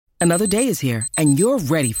Another day is here, and you're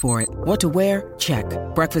ready for it. What to wear? Check.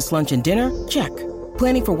 Breakfast, lunch, and dinner? Check.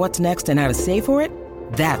 Planning for what's next and how to save for it?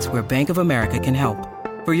 That's where Bank of America can help.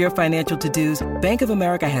 For your financial to-dos, Bank of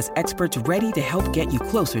America has experts ready to help get you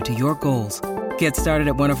closer to your goals. Get started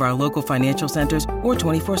at one of our local financial centers or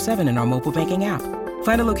 24/7 in our mobile banking app.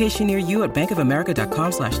 Find a location near you at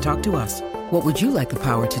bankofamerica.com/talktous. What would you like the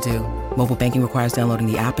power to do? Mobile banking requires downloading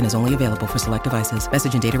the app and is only available for select devices.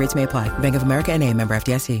 Message and data rates may apply. Bank of America N.A., member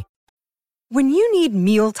FDIC. When you need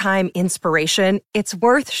mealtime inspiration, it's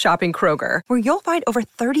worth shopping Kroger, where you'll find over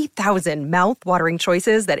 30,000 mouth-watering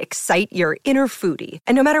choices that excite your inner foodie.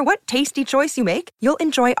 And no matter what tasty choice you make, you'll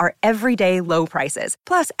enjoy our everyday low prices,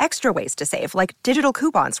 plus extra ways to save, like digital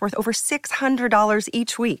coupons worth over $600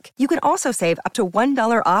 each week. You can also save up to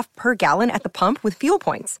 $1 off per gallon at the pump with fuel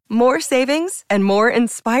points. More savings and more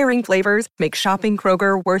inspiring flavors make shopping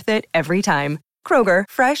Kroger worth it every time. Kroger,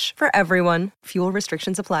 fresh for everyone. Fuel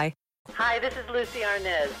restrictions apply. Hi, this is Lucy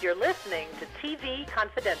Arnez. You're listening to TV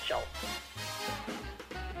Confidential.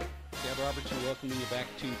 Deb Robertson welcoming you back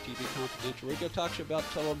to TV Confidential Radio Talk Show about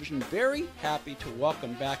television. Very happy to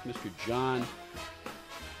welcome back Mr. John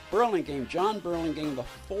Burlingame. John Burlingame, the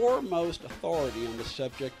foremost authority on the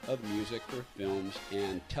subject of music for films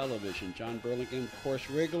and television. John Burlingame, of course,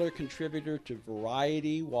 regular contributor to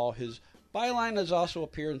Variety, while his byline has also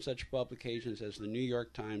appeared in such publications as the New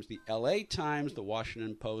York Times, the LA Times, the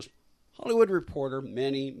Washington Post, Hollywood Reporter,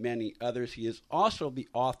 many, many others. He is also the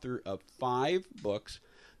author of 5 books,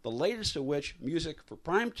 the latest of which, Music for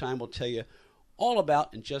Primetime, will tell you all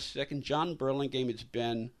about in just a second. John Burlingame, it's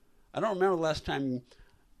been, I don't remember the last time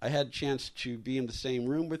I had a chance to be in the same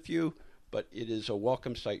room with you, but it is a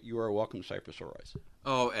welcome sight. You are a welcome sight for Sore Eyes.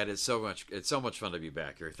 Oh, Ed, it's so much fun to be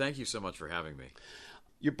back here. Thank you so much for having me.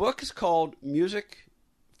 Your book is called Music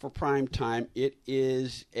for Primetime. It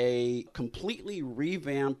is a completely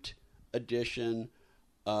revamped edition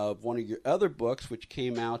of one of your other books, which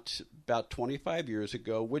came out about 25 years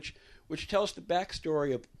ago, which tells the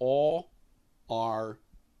backstory of all our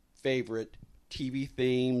favorite TV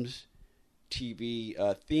themes, TV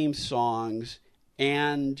theme songs,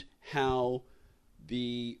 and how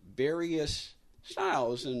the various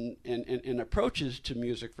styles and approaches to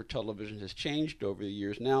music for television has changed over the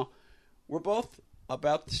years. Now, we're both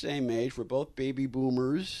about the same age. We're both baby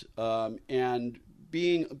boomers, and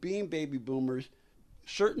being baby boomers,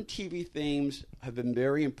 certain TV themes have been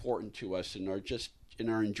very important to us and are just in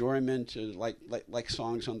our enjoyment, like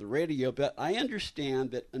songs on the radio. But I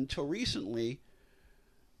understand that until recently,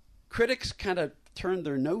 critics kind of turned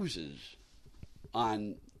their noses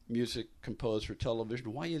on music composed for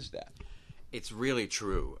television. Why is that? It's really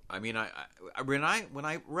true. I mean, when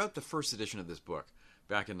I wrote the first edition of this book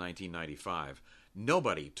back in 1995,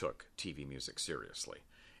 nobody took TV music seriously.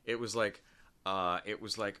 It was like,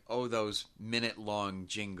 oh, those minute-long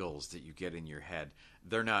jingles that you get in your head.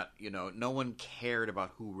 They're not, no one cared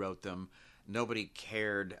about who wrote them. Nobody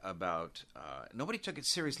cared about, nobody took it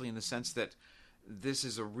seriously in the sense that this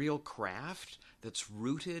is a real craft that's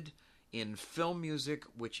rooted in film music,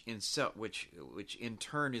 which in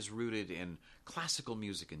turn is rooted in classical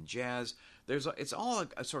music and jazz. It's all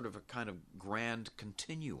a sort of a kind of grand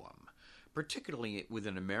continuum, particularly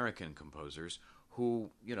within American composers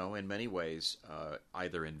who, in many ways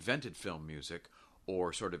either invented film music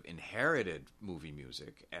or sort of inherited movie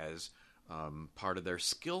music as part of their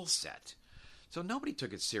skill set. So nobody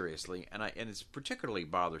took it seriously, and it's particularly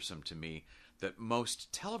bothersome to me that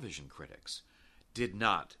most television critics did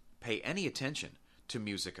not pay any attention to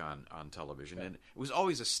music on television. And it was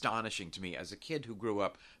always astonishing to me as a kid who grew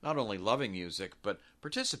up not only loving music, but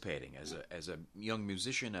participating as a young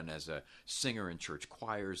musician and as a singer in church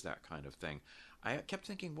choirs, that kind of thing. I kept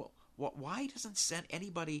thinking, well, why doesn't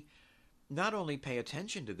anybody not only pay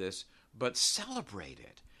attention to this, but celebrate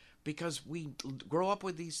it? Because we grow up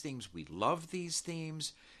with these themes, we love these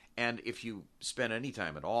themes, and if you spend any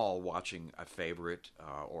time at all watching a favorite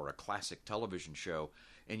or a classic television show,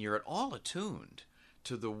 and you're at all attuned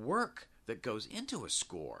to the work that goes into a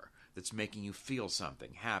score that's making you feel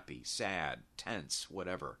something, happy, sad, tense,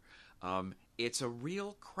 whatever, it's a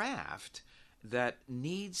real craft that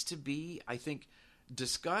needs to be, I think,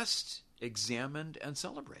 discussed, examined, and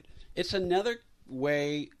celebrated. It's another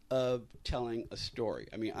way of telling a story.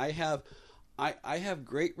 I mean, I have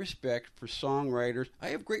great respect for songwriters. I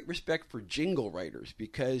have great respect for jingle writers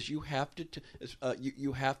because you have to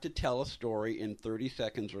you have to tell a story in 30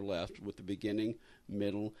 seconds or less with the beginning,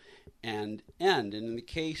 middle, and end. And in the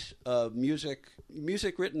case of music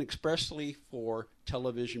written expressly for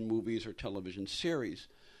television movies or television series,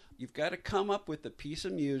 you've got to come up with a piece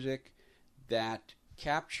of music that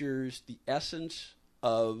captures the essence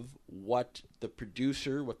of what the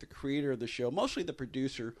producer, what the creator of the show, mostly the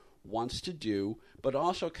producer, wants to do, but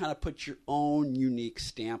also kind of put your own unique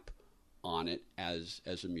stamp on it as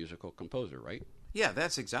a musical composer, right? Yeah,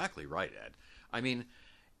 that's exactly right, Ed. I mean,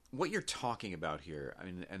 what you're talking about here, I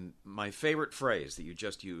mean, and my favorite phrase that you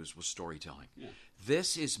just used was storytelling. Yeah.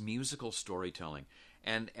 This is musical storytelling.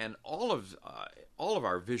 And all of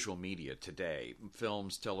our visual media today,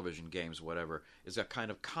 films, television, games, whatever, is a kind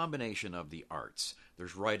of combination of the arts.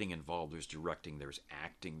 There's writing involved, there's directing, there's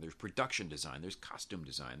acting, there's production design, there's costume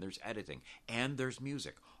design, there's editing, and there's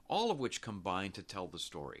music, all of which combine to tell the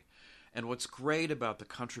story. And what's great about the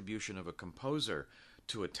contribution of a composer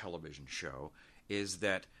to a television show is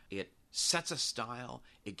that it sets a style,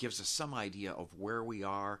 it gives us some idea of where we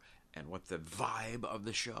are and what the vibe of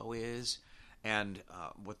the show is, and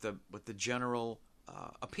what the general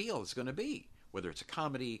appeal is going to be, whether it's a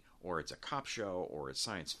comedy or it's a cop show or it's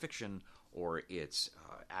science fiction or it's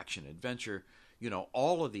action adventure. You know,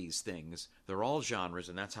 all of these things, they're all genres,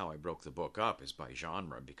 and that's how I broke the book up, is by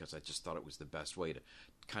genre, because I just thought it was the best way to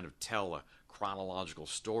kind of tell a chronological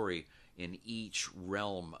story in each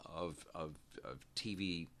realm of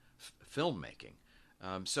TV filmmaking.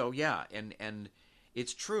 So yeah, and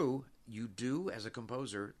it's true, you do, as a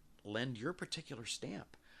composer, lend your particular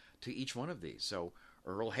stamp to each one of these. So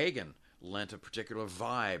Earl Hagen lent a particular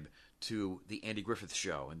vibe to the Andy Griffith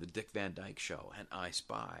Show and the Dick Van Dyke Show and I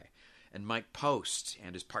Spy. And Mike Post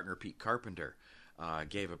and his partner Pete Carpenter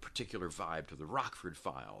gave a particular vibe to the Rockford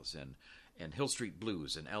Files and Hill Street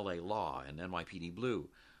Blues and L.A. Law and NYPD Blue.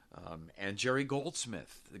 And Jerry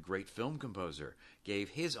Goldsmith, the great film composer, gave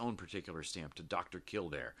his own particular stamp to Dr.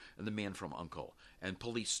 Kildare and The Man from U.N.C.L.E. and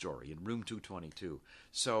Police Story and Room 222.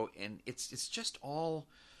 So, and it's just all,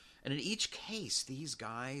 and in each case, these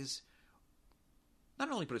guys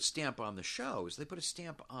not only put a stamp on the shows, they put a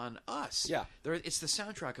stamp on us. Yeah. It's the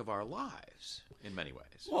soundtrack of our lives in many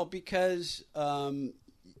ways. Well, because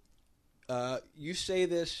you say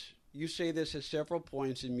this at several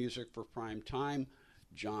points in Music for Prime Time,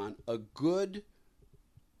 John. A good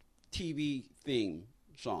TV theme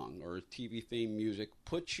song or TV theme music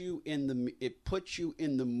puts you in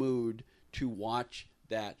the mood to watch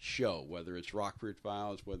that show, whether it's Rockford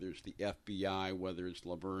Files, whether it's the FBI, whether it's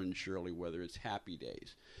Laverne and Shirley, whether it's Happy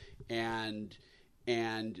Days, and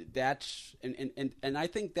that's and I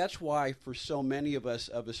think that's why for so many of us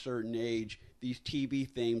of a certain age, these TV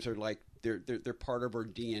themes are like they're part of our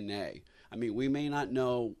DNA. I mean, we may not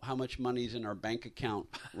know how much money's in our bank account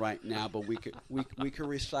right now, but we could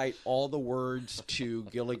recite all the words to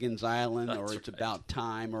Gilligan's Island, or It's right. About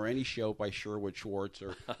Time, or any show by Sherwood Schwartz,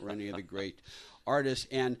 or any of the great artists.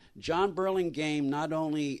 And John Burlingame not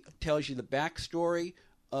only tells you the backstory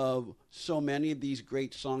of so many of these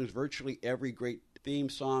great songs, virtually every great theme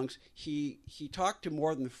songs. He talked to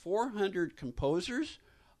more than 400 composers.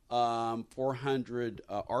 400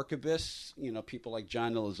 archivists, people like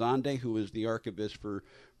John Elizonde, who is the archivist for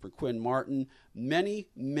Quinn Martin,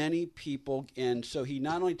 many people. And so he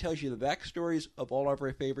not only tells you the backstories of all of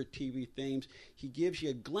our favorite TV themes, he gives you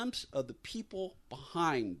a glimpse of the people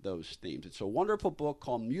behind those themes. It's a wonderful book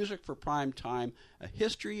called Music for Prime Time, A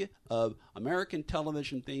History of American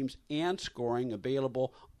Television Themes and Scoring,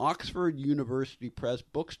 available Oxford University Press,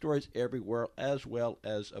 bookstores everywhere, as well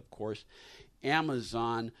as, of course,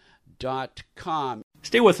 Amazon.com.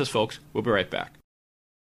 Stay with us, folks. We'll be right back.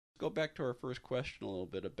 Go back to our first question a little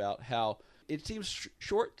bit about how it seems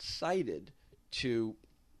short-sighted to,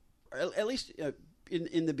 at least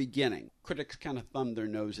in the beginning, critics kind of thumb their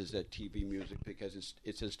noses at TV music because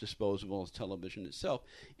it's as disposable as television itself.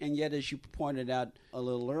 And yet, as you pointed out a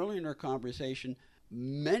little earlier in our conversation,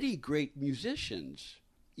 many great musicians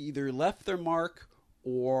either left their mark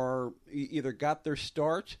or either got their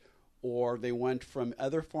start or they went from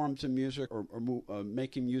other forms of music or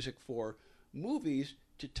making music for movies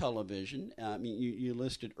to television. I mean, you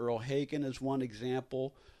listed Earl Hagen as one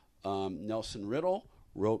example. Nelson Riddle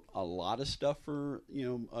wrote a lot of stuff for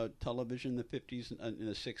television in the 50s, in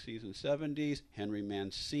the 60s and 70s. Henry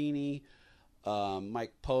Mancini,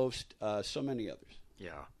 Mike Post, so many others.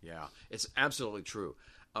 Yeah, it's absolutely true.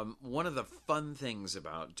 One of the fun things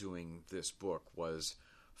about doing this book was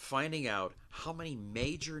finding out how many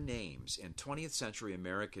major names in 20th century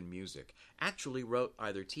American music actually wrote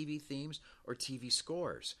either TV themes or TV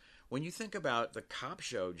scores. When you think about the cop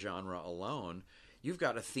show genre alone, you've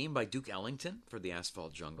got a theme by Duke Ellington for The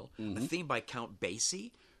Asphalt Jungle, a theme by Count Basie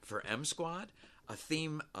for M Squad, a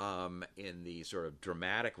theme in the sort of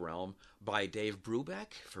dramatic realm by Dave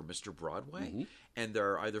Brubeck for Mr. Broadway, and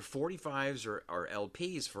there are either 45s or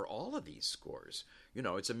LPs for all of these scores.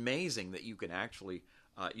 It's amazing that you can actually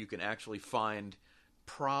find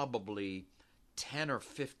probably 10 or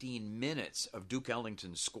 15 minutes of Duke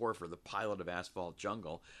Ellington's score for The Pilot of Asphalt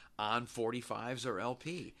Jungle on 45s or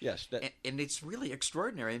LP. Yes. And it's really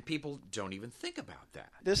extraordinary, and people don't even think about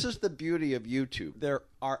that. This is the beauty of YouTube. There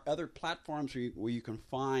are other platforms where you can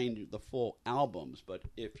find the full albums, but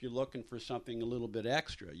if you're looking for something a little bit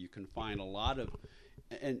extra, you can find a lot of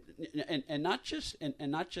and not just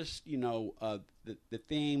the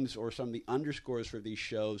themes or some of the underscores for these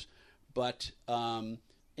shows, but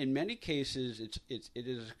in many cases it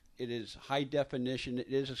is high definition. It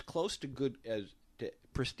is as close to good as to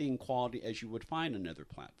pristine quality as you would find on other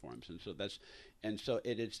platforms, and so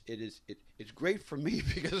it's great for me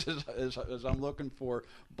because as I'm looking for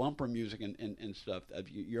bumper music and stuff,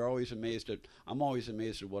 I'm always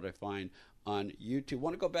amazed at what I find on YouTube. I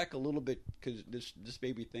want to go back a little bit because this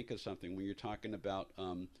made me think of something when you're talking about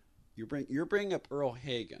you're bringing up Earl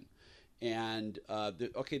Hagen, and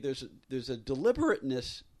there's a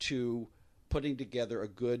deliberateness to putting together a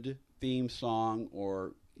good theme song,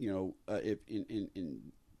 or if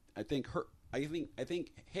I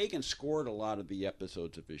think Hagen scored a lot of the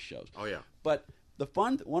episodes of his shows. Oh yeah. But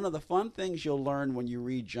one of the fun things you'll learn when you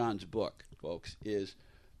read John's book, folks, is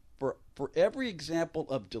for every example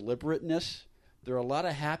of deliberateness, there are a lot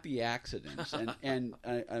of happy accidents, and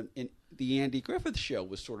the Andy Griffith Show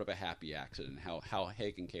was sort of a happy accident. How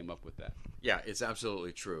Hagen came up with that. Yeah, it's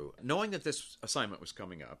absolutely true. Knowing that this assignment was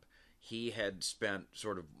coming up, he had spent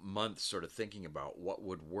sort of months sort of thinking about what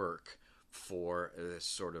would work for this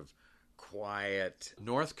sort of quiet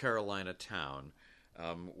North Carolina town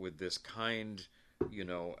with this kind,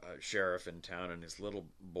 sheriff in town and his little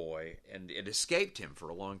boy, and it escaped him for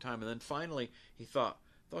a long time. And then finally he thought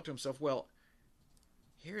to himself, well,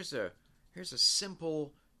 here's a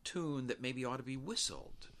simple tune that maybe ought to be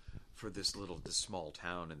whistled for this small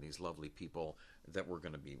town and these lovely people that we're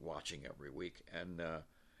going to be watching every week. And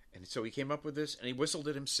so he came up with this, and he whistled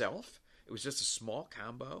it himself. It was just a small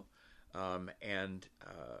combo. And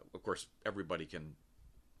of course, everybody can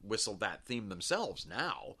whistle that theme themselves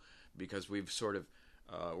now, because we're sort of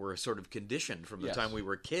conditioned from the time we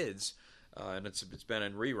were kids, and it's been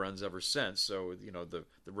in reruns ever since. So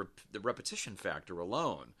the repetition factor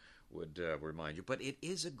alone would remind you. But it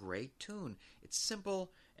is a great tune. It's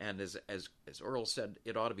simple, and as Earl said,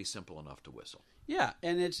 it ought to be simple enough to whistle. Yeah,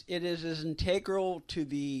 and it is as integral to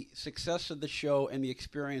the success of the show and the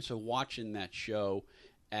experience of watching that show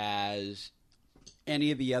as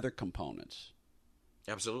any of the other components.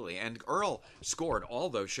 Absolutely. And Earl scored all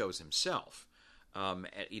those shows himself.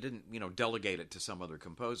 He didn't, delegate it to some other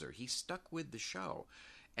composer. He stuck with the show.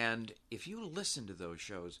 And if you listen to those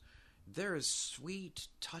shows, there is sweet,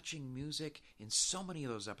 touching music in so many of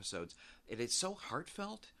those episodes. It is so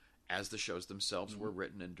heartfelt, as the shows themselves were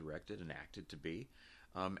written and directed and acted to be.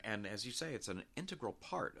 And as you say, it's an integral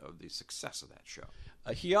part of the success of that show.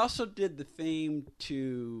 He also did the theme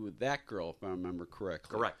to That Girl, if I remember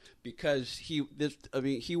correctly. Correct. Because he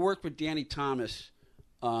worked with Danny Thomas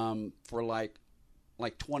for like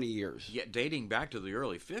 20 years. Yeah, dating back to the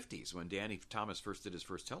early 50s when Danny Thomas first did his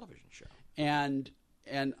first television show. And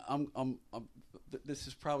this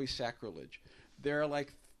is probably sacrilege. There are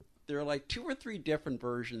like 2 or 3 different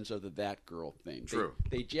versions of the That Girl thing. True.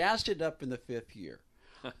 They jazzed it up in the 5th year.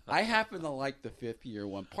 I happen to like the 5th year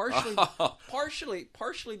one, partially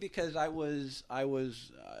because I was 4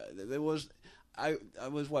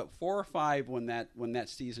 or 5 when that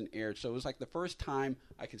season aired, so it was like the first time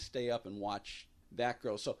I could stay up and watch That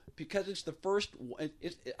Girl. So because it's the first,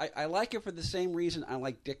 I like it for the same reason I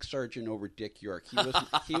like Dick Sargent over Dick York.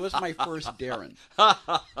 He was my first Darren.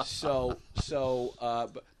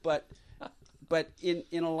 But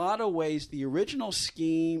in a lot of ways, the original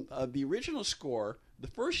scheme of the original score, the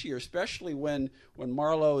first year, especially when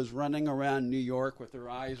Marlowe is running around New York with her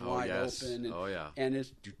eyes wide open, and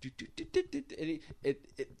it's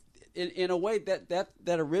in a way that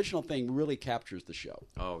original thing really captures the show.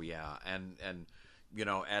 Oh yeah, and Ed,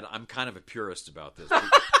 I'm kind of a purist about this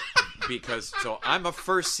because I'm a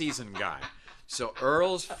first season guy. So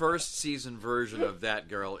Earl's first season version of That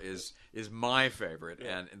Girl is my favorite,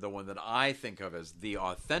 and the one that I think of as the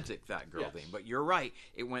authentic That Girl theme. But you're right,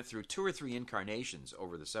 it went through 2 or 3 incarnations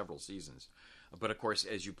over the several seasons. But of course,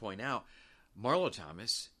 as you point out, Marlo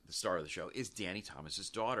Thomas, the star of the show, is Danny Thomas's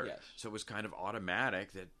daughter. Yes. So it was kind of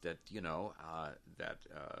automatic that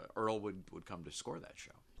Earl would come to score that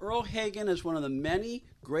show. Earl Hagen is one of the many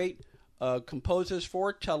great composers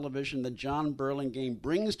for television that John Burlingame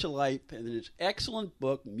brings to life in his excellent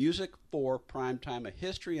book, Music for Primetime, A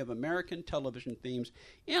History of American Television Themes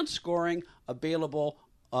and Scoring, available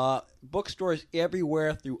bookstores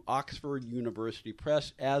everywhere through Oxford University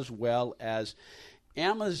Press, as well as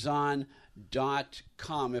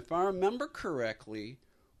Amazon.com. If I remember correctly,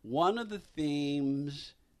 one of the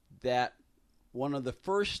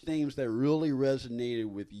first themes that really resonated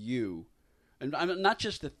with you, and not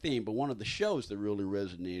just the theme, but one of the shows that really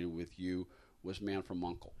resonated with you was Man from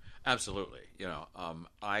U.N.C.L.E. Absolutely.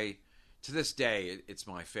 To this day, it's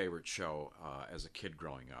my favorite show as a kid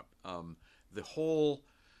growing up. The whole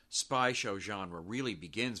spy show genre really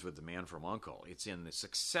begins with The Man from U.N.C.L.E. It's in the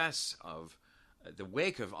success of the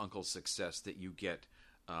wake of U.N.C.L.'s success that you get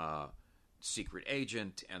Secret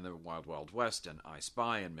Agent and The Wild Wild West and I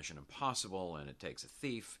Spy and Mission Impossible and It Takes a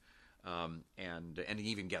Thief and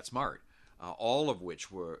even Get Smart, all of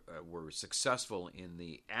which were successful in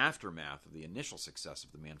the aftermath of the initial success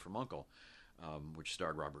of The Man from U.N.C.L.E., which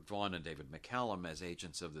starred Robert Vaughn and David McCallum as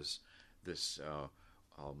agents of this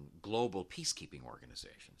global peacekeeping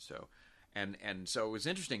organization. So it was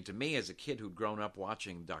interesting to me as a kid who'd grown up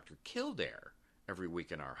watching Dr. Kildare every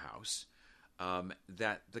week in our house,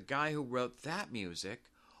 that the guy who wrote that music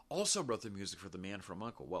also wrote the music for The Man from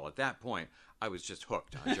U.N.C.L.E. Well, at that point, I was just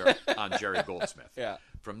hooked on Jerry Goldsmith. Yeah.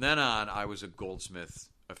 From then on, I was a Goldsmith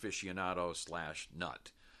aficionado /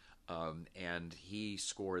 nut. And he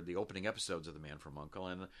scored the opening episodes of The Man from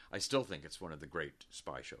U.N.C.L.E., and I still think it's one of the great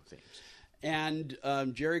spy show themes. And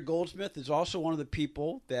Jerry Goldsmith is also one of the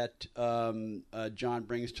people that John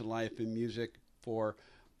brings to life in music for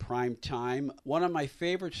prime time. One of my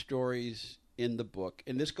favorite stories in the book,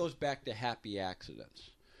 and this goes back to Happy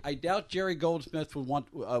Accidents. I doubt Jerry Goldsmith would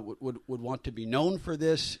want to be known for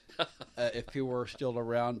this if he were still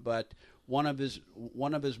around, but one of his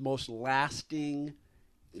most lasting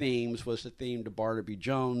themes was the theme to Barnaby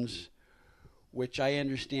Jones, which I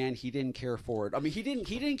understand he didn't care for it. I mean, he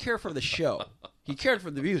didn't care for the show. He cared for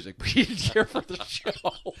the music, but he didn't care for the show.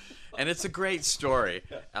 And it's a great story,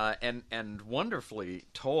 and wonderfully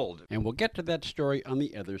told. And we'll get to that story on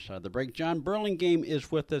the other side of the break. John Burlingame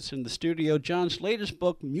is with us in the studio. John's latest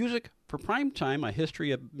book, Music for Primetime, A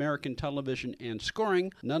History of American Television and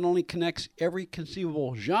Scoring, not only connects every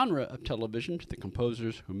conceivable genre of television to the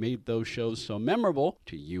composers who made those shows so memorable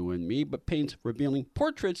to you and me, but paints revealing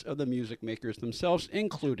portraits of the music makers themselves,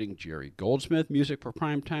 including Jerry Goldsmith. Music for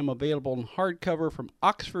Primetime, available in hardcover from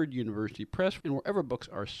Oxford University Press and wherever books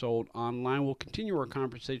are sold online. We'll continue our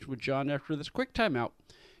conversation with John after this quick timeout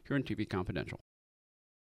here on TV Confidential.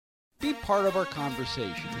 Be part of our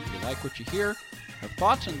conversation. If you like what you hear, have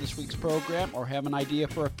thoughts on this week's program, or have an idea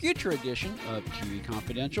for a future edition of TV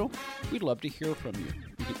Confidential, we'd love to hear from you.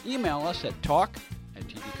 You can email us at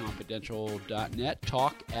talk@tvconfidential.net,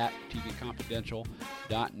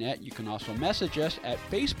 talk@tvconfidential.net. You can also message us at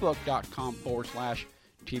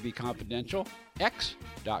facebook.com/TV Confidential,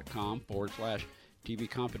 x.com/TV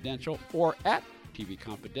Confidential, or at TV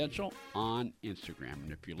Confidential on Instagram.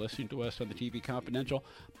 And if you're listening to us on the TV Confidential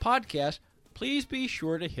podcast, please be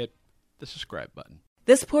sure to hit the subscribe button.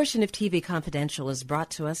 This portion of TV Confidential is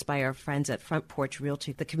brought to us by our friends at Front Porch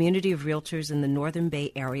Realty, the community of realtors in the Northern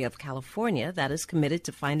Bay area of California that is committed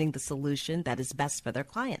to finding the solution that is best for their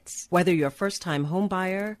clients. Whether you're a first-time home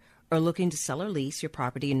buyer or looking to sell or lease your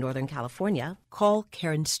property in Northern California, call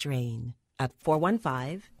Karen Strain at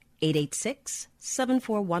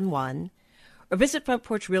 415-886-7411 or visit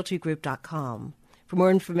frontporchrealtygroup.com for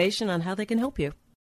more information on how they can help you.